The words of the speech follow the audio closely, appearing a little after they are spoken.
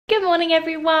Good morning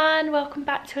everyone, welcome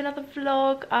back to another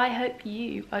vlog. I hope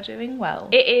you are doing well.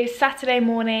 It is Saturday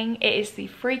morning, it is the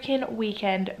freaking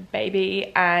weekend,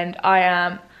 baby, and I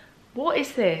am, what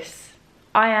is this?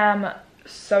 I am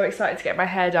so excited to get my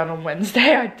hair done on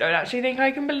Wednesday. I don't actually think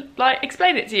I can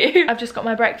explain it to you. I've just got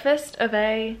my breakfast of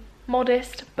a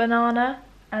modest banana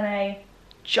and a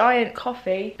giant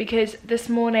coffee because this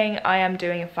morning I am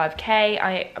doing a 5k.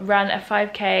 I ran a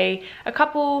 5k a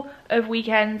couple of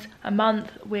weekends a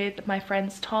month with my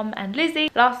friends Tom and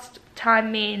Lizzie. Last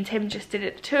time me and Tim just did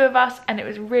it, the two of us, and it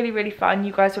was really fun.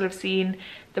 You guys will have seen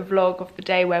the vlog of the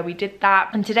day where we did that,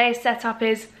 and today's setup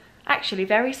is actually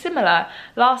very similar.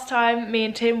 Last time me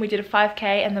and Tim we did a 5k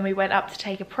and then we went up to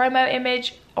take a promo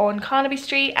image on Carnaby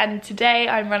Street, and today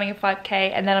I'm running a 5k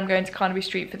and then I'm going to Carnaby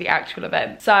Street for the actual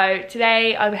event. So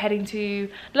today I'm heading to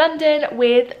London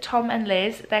with Tom and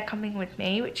Liz. They're coming with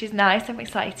me, which is nice. I'm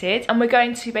excited, and we're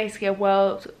going to basically a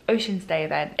World Oceans Day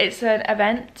event. It's an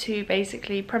event to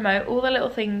basically promote all the little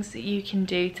things that you can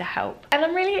do to help, and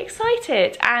I'm really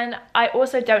excited. And I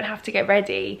also don't have to get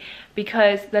ready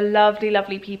because the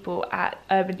lovely people at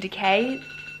Urban Decay,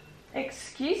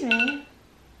 excuse me,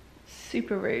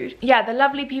 super rude. Yeah, the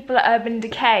lovely people at Urban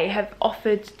Decay have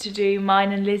offered to do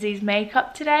mine and Lizzie's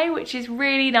makeup today, which is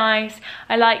really nice.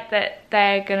 I like that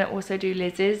they're gonna also do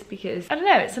Liz's because, I don't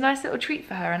know, it's a nice little treat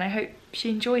for her and I hope she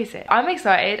enjoys it. I'm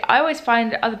excited. I always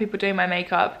find other people doing my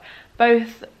makeup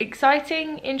both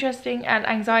exciting, interesting and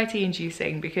anxiety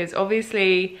inducing because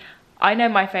obviously I know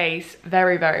my face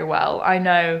very well. I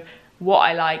know what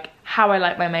I like, how I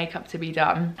like my makeup to be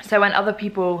done. So when other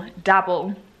people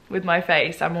dabble with my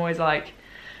face, I'm always like,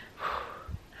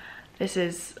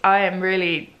 I am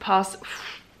really past,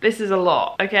 this is a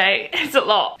lot, okay? It's a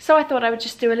lot. So I thought I would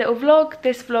just do a little vlog.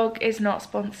 This vlog is not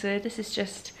sponsored. This is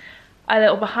just a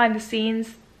little behind the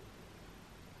scenes.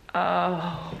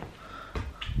 Oh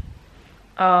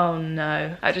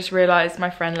no. I just realized my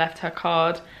friend left her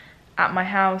card at my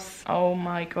house. Oh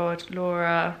my god,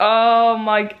 Laura. Oh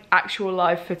my, actual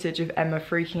live footage of Emma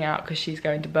freaking out because she's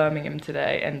going to Birmingham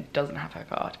today and doesn't have her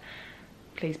card.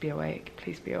 Please be awake,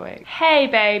 please be awake. Hey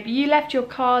babe, you left your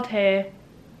card here.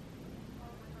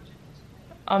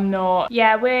 I'm not.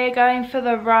 Yeah, we're going for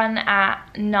the run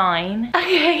at 9.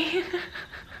 Okay.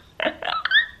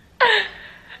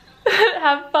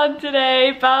 Have fun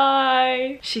today,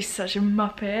 bye. She's such a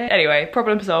muppet. Anyway,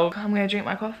 problem solved. I'm gonna drink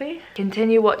my coffee.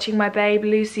 Continue watching my babe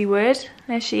Lucy Wood.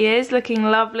 There she is, looking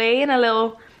lovely in a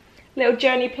little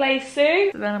journey play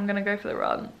suit. So then I'm gonna go for the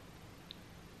run.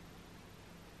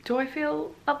 Do I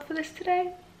feel up for this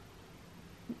today?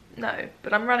 No,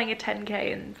 but I'm running a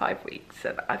 10k in 5 weeks,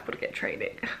 so I've got to get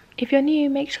training. If you're new,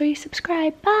 make sure you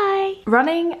subscribe. Bye!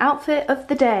 Running outfit of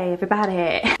the day,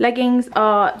 everybody. Leggings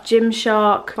are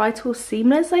Gymshark Vital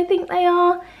Seamless, I think they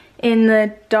are, in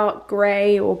the dark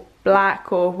grey or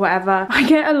black or whatever. I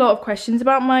get a lot of questions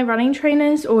about my running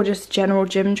trainers or just general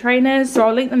gym trainers, so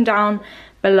I'll link them down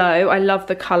below. I love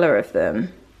the colour of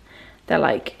them. They're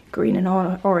like green and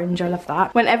orange, I love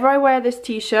that. Whenever I wear this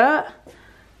t-shirt,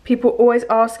 people always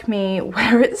ask me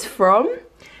where it's from.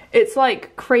 It's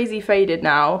like crazy faded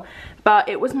now, but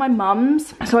it was my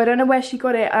mum's, so I don't know where she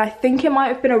got it. I think it might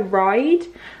have been a ride,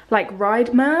 like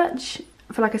ride merch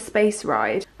for like a space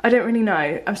ride. I don't really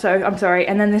know. I'm sorry.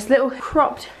 And then this little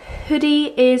cropped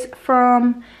hoodie is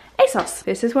from ASOS.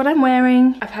 This is what I'm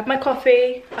wearing. I've had my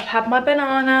coffee, I've had my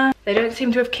banana. They don't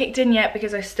seem to have kicked in yet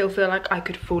because I still feel like I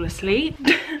could fall asleep.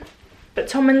 But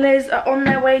Tom and Liz are on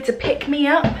their way to pick me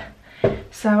up.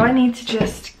 So I need to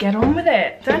just get on with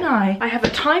it, don't I? I have a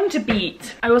time to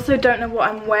beat. I also don't know what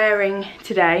I'm wearing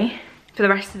today for the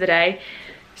rest of the day.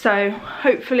 So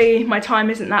hopefully my time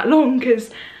isn't that long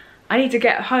because I need to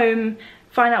get home,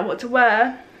 find out what to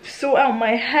wear, sort out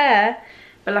my hair.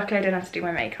 But luckily I don't have to do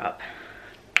my makeup.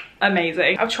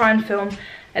 Amazing. I'll try and film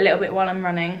a little bit while I'm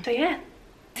running. So yeah,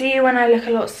 see you when I look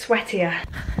a lot sweatier.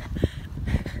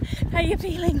 How are you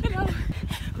feeling? Hello.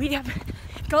 We have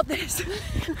got this.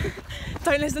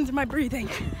 Don't listen to my breathing.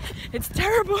 It's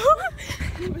terrible.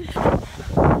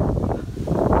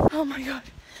 Oh my god.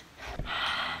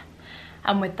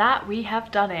 And with that, we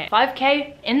have done it.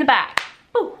 5k in the bag.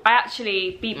 Ooh, I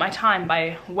actually beat my time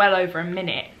by well over a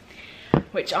minute,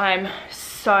 which I'm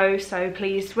so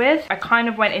pleased with. I kind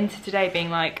of went into today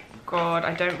being like, God,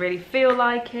 I don't really feel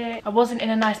like it. I wasn't in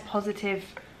a nice positive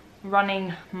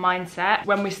running mindset.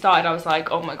 When we started, I was like,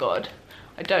 oh my god,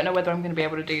 I don't know whether I'm going to be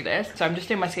able to do this. So I'm just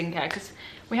doing my skincare because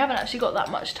we haven't actually got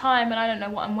that much time and I don't know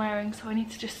what I'm wearing, so I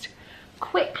need to just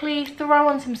quickly throw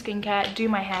on some skincare, do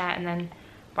my hair, and then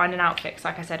find an outfit. Because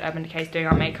like I said, Urban Decay is doing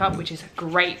our makeup, which is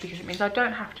great because it means I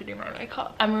don't have to do my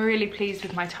makeup. I'm really pleased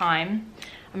with my time.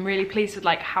 I'm really pleased with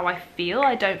like how I feel.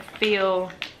 I don't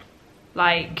feel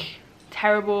like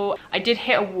terrible. I did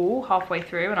hit a wall halfway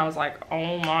through and I was like,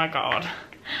 oh my god,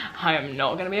 I am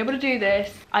not gonna be able to do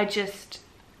this. I just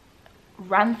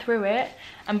ran through it,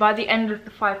 and by the end of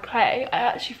the 5K I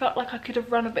actually felt like I could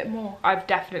have run a bit more. I've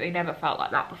definitely never felt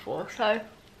like that before, so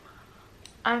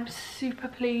I'm super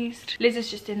pleased. Liz is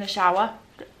just in the shower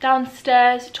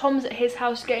downstairs. Tom's at his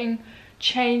house getting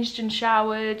changed and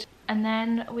showered, and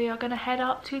then we are gonna head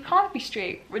up to Carnaby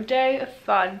Street for a day of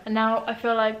fun. And now I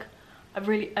feel like I've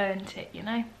really earned it, you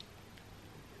know?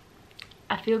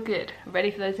 I feel good,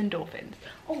 ready for those endorphins.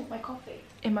 Oh, my coffee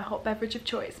in my hot beverage of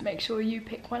choice. Make sure you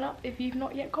pick one up if you've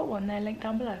not yet got one. They're linked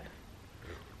down below.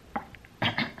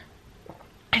 I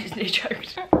just nearly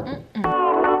choked.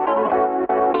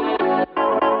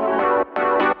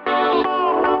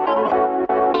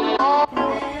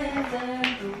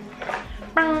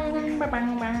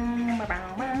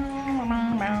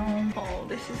 Oh,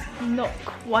 this is not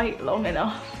quite long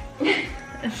enough.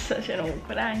 It's such an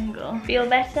awkward angle. Feel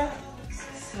better?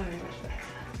 So much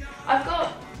better. I've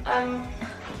got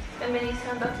a mini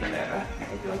stand-up mirror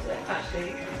if you want it.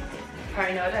 Actually,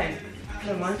 apparently no, I don't.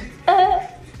 Never mind.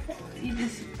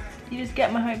 You just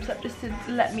get my hopes up just to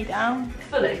let me down.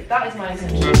 Fully, that is my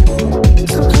intention.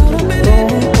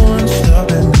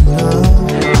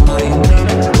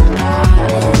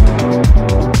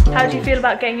 How do you feel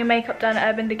about getting your makeup done at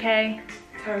Urban Decay?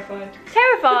 Terrified.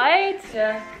 Terrified?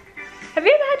 Yeah. Have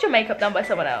you ever had your makeup done by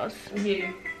someone else?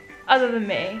 You. Other than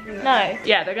me? Yeah. No.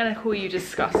 Yeah, they're gonna call you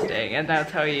disgusting and they'll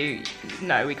tell you,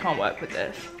 no, we can't work with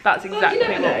this. That's exactly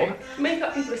well, you never what. know.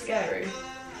 Makeup people are scary.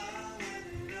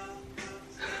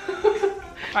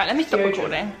 Right, let me stop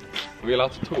recording. Are we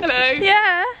allowed to talk? Hello.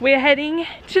 Yeah. We're heading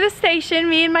to the station,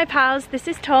 me and my pals. This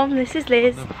is Tom, this is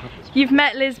Liz. You've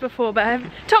met Liz before, but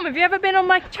Tom, have you ever been on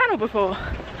my channel before?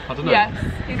 I don't know. Yes,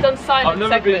 he's done silent I've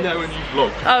never been there when you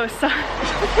vlog. Oh, so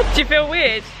do you feel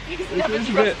weird?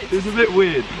 It's a bit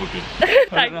weird vlogging.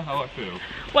 I don't know how I feel.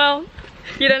 Well,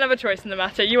 you don't have a choice in the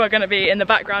matter. You are going to be in the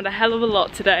background a hell of a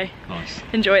lot today. Nice.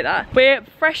 Enjoy that. We're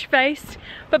fresh faced,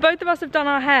 but both of us have done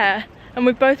our hair and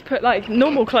we've both put like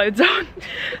normal clothes on.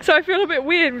 So I feel a bit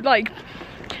weird like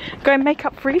going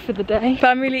makeup free for the day. But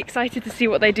I'm really excited to see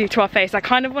what they do to our face. I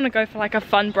kind of want to go for like a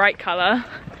fun bright colour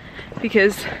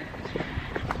because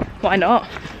why not?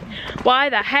 Why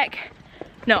the heck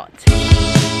not?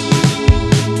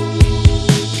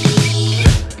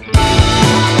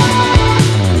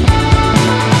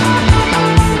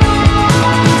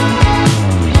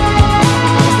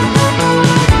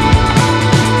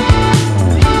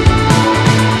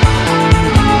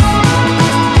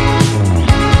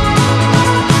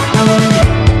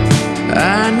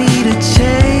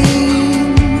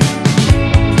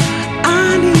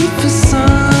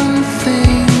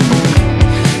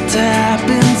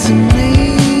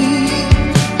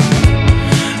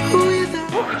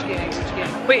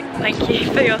 Thank you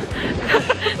for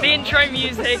the intro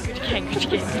music.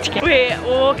 We're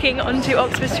walking onto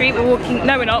Oxford Street. We're walking,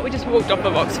 no we're not, we just walked off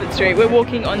of Oxford Street. We're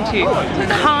walking onto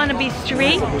Carnaby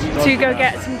Street to go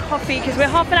get some coffee because we're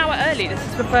half an hour early. This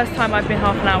is the first time I've been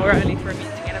half an hour early for a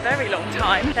meeting in a very long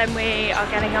time. Then we are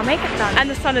getting our makeup done. And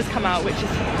the sun has come out, which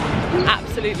is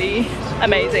absolutely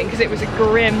amazing because it was a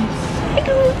grim,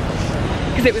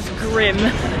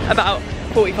 about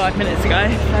 45 minutes ago.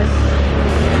 So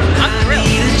I'm thrilled.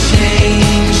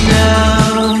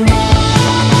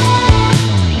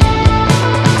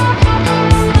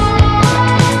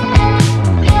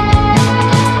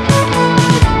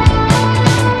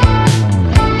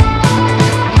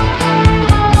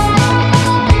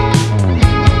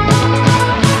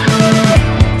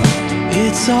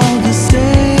 It's all the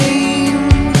same.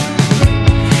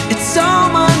 It's all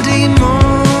Monday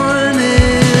morning.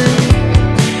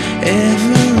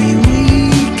 Every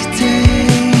weekday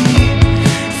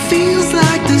feels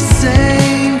like the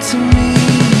same to me.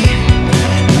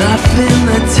 Nothing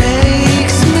that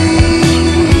takes me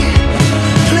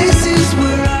places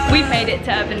where We've made it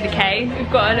to Urban Decay.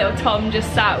 We've got a little Tom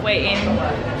just sat waiting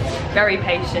very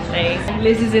patiently.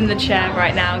 Liz is in the chair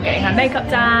right now getting her makeup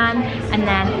done, and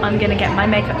then I'm gonna get my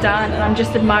makeup done, and I'm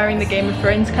just admiring the Game of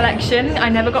Thrones collection. I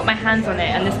never got my hands on it,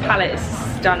 and this palette is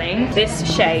stunning. This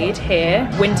shade here,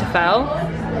 Winterfell,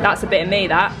 that's a bit of me,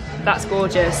 that's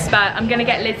gorgeous. But I'm gonna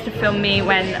get Liz to film me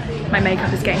when my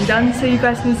makeup is getting done so you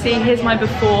guys can see. Here's my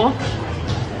before.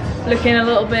 Looking a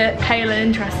little bit pale and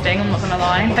interesting, I'm not gonna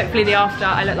lie. Hopefully the after,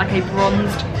 I look like a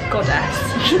bronzed goddess.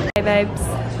 Hey babes.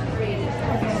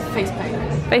 Face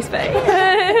paint. Face paint.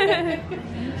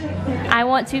 I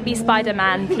want to be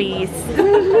Spider-Man, please.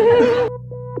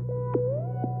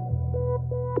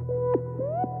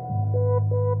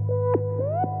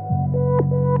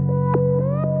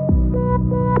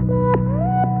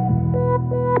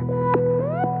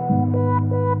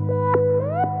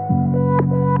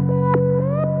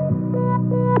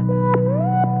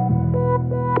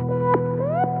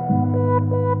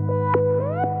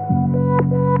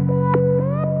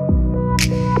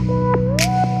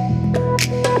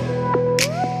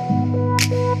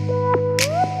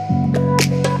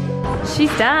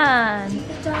 done.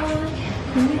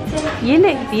 You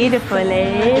look beautiful,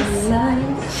 Liz.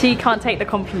 She can't take the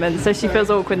compliment, so she feels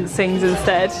awkward and sings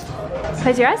instead.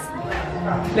 Close your eyes.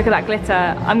 Look at that glitter.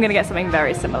 I'm gonna get something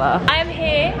very similar. I am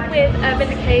here with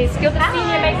DECAY's. You're the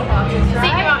senior makeup artist, right?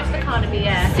 Senior artist for CARNABY,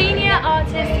 yeah. Senior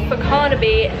artist for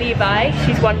CARNABY, Levi.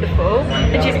 She's wonderful.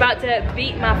 And she's about to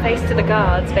beat my face to the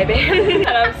guards, baby. And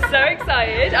I'm so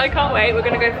excited. I can't wait. We're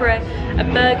gonna go for a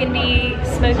burgundy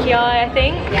smoky eye, I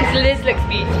think. Because Liz looks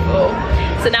beautiful.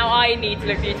 So now I need to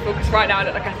look beautiful because right now I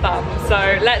look like a thumb.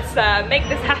 So let's make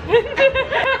this happen.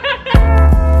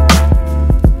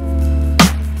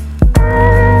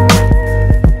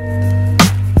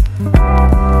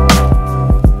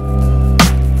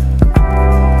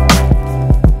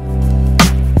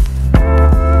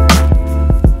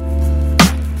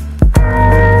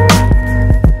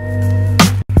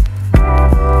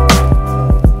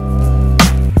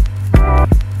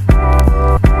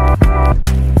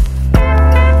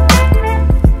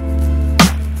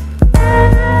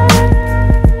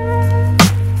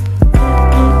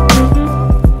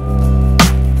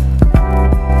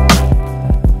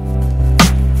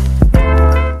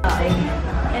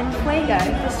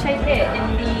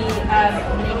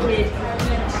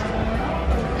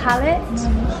 Palette.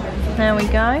 There we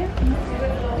go.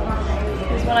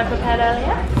 Here's one I prepared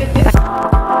earlier.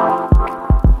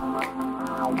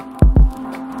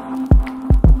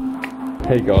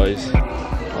 Hey guys,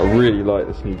 I really like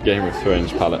this new Game of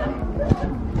Thrones palette.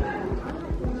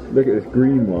 Look at this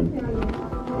green one.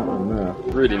 That one there.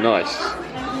 Really nice.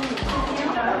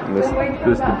 And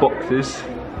there's the boxes.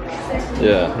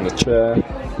 Yeah, and the chair.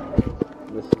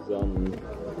 And this is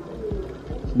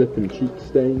lip and cheek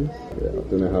stains. Yeah, I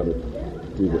don't know how to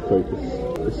do the focus.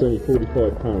 It's only £45.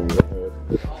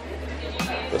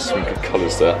 There's some good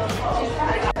colours there.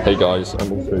 Hey guys,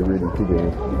 I'm also really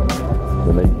digging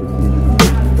the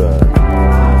latest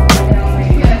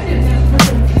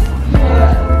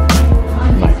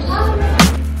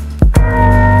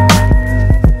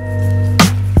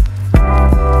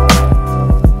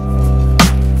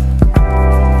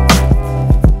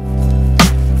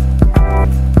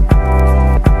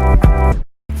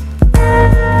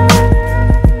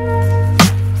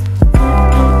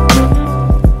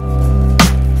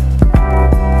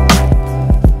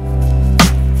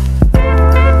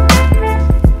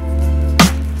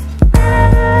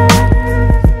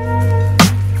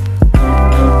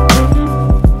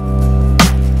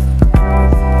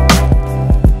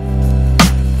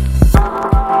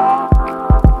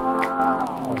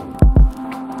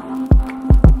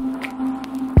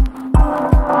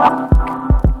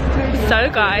So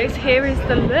guys, here is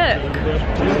the look.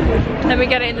 Let me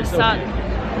get it in the sun.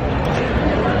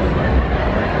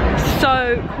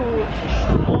 So cool.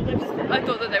 I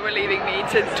thought that they were leaving me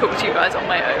to talk to you guys on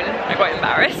my own. I got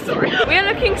embarrassed, sorry. We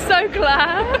are looking so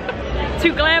glam.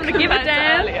 Too glam to give a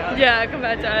damn. Yeah,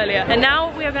 compared to earlier. And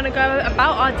now we are gonna go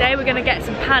about our day. We're gonna get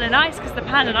some pan and ice because the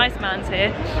pan and ice man's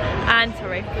here.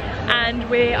 And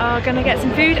we are gonna get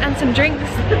some food and some drinks,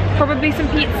 probably some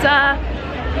pizza,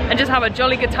 and just have a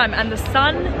jolly good time. And the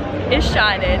sun is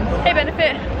shining. Hey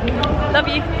Benefit, love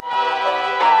you.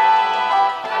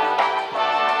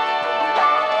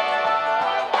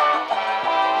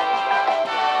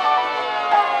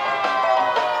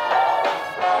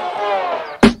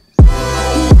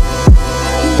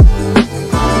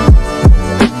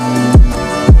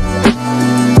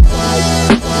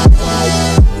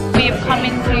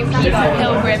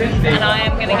 And I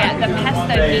am going to get the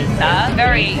pesto pizza.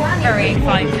 Very, very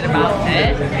excited about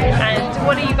it. And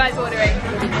what are you guys ordering?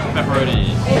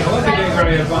 Pepperoni.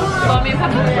 Want me a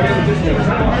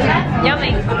pepperoni?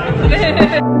 Yummy.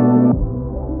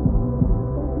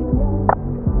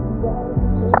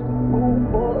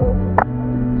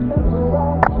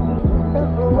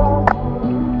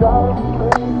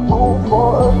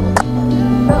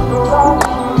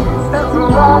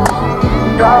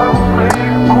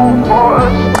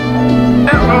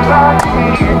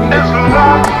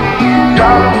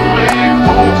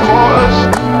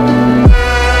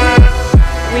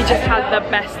 We just had the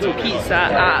best pizza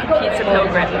at Pizza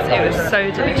Pilgrims. It was so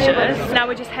delicious. Now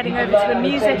we're just heading over to the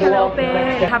music a little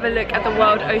bit, have a look at the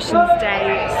World Oceans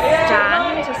Day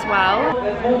stand as well.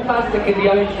 More plastic in the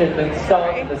ocean than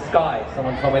stars in the sky.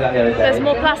 Someone told me that the other day. There's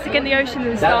more plastic in the ocean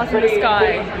than stars in the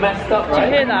sky. Messed up, right?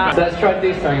 Did you hear that? So let's try and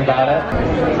do something about it.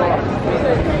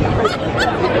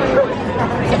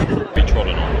 Be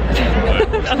trodden on.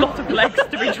 A lot of legs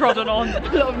to be trodden on. A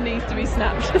lot of knees to be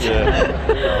snapped. Yeah.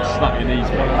 Snap your knees,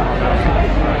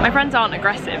 mate. My friends aren't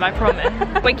aggressive, I promise.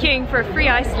 We're queuing for a free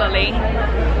ice lolly.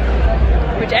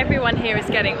 which everyone here is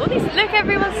getting. All these, look,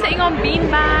 everyone's sitting on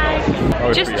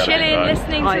beanbags, just chilling,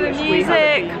 listening to the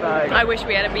music. I wish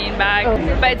we had a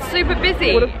beanbag, but it's super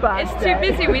busy. It's too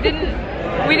busy.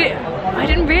 I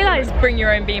didn't realise bring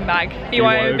your own beanbag.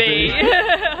 BYOB.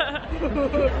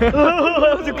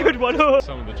 That was a good one.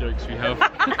 Some of the jokes we have.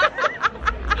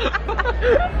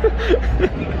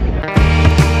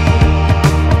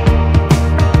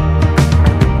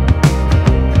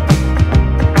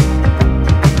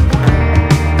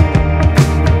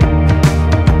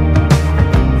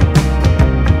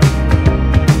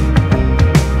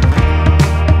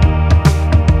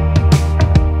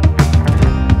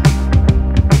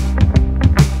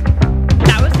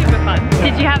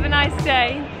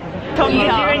 Tom, did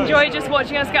you enjoy just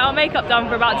watching us get our makeup done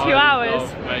for about 2 hours?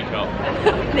 Makeup.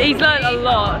 He's learned a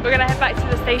lot. We're gonna head back to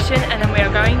the station and then we are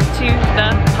going to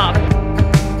the pub.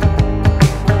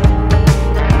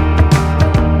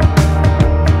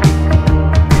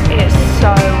 It is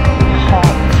so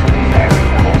hot. Very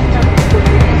hot.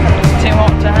 Too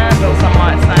hot to handle, some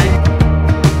might say.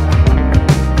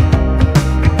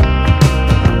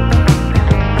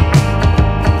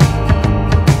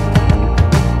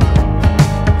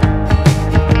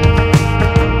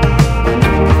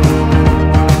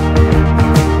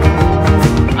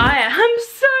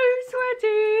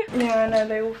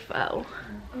 They all fell.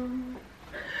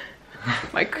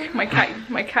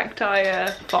 My cacti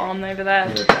farm over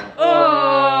there.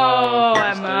 Oh,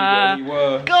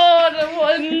 Emma! God,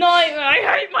 what a nightmare! I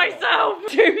hate myself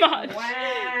too much.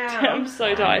 Wow! I'm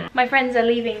so tired. My friends are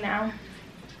leaving now.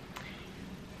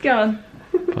 Go on.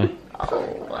 Bye.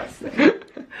 Oh, that's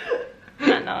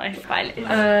not nice. Bye, Liz.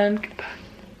 And goodbye.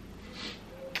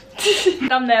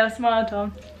 Thumbnail, smile,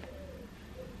 Tom.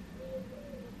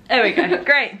 There we go.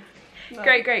 Great. No.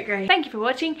 Great. Thank you for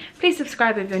watching. Please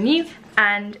subscribe if you're new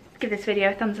and give this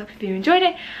video a thumbs up if you enjoyed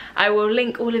it. I will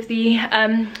link all of the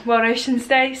World Oceans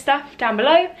Day stuff down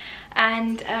below.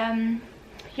 And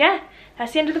yeah,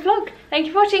 that's the end of the vlog. Thank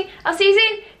you for watching. I'll see you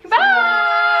soon.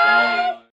 Goodbye.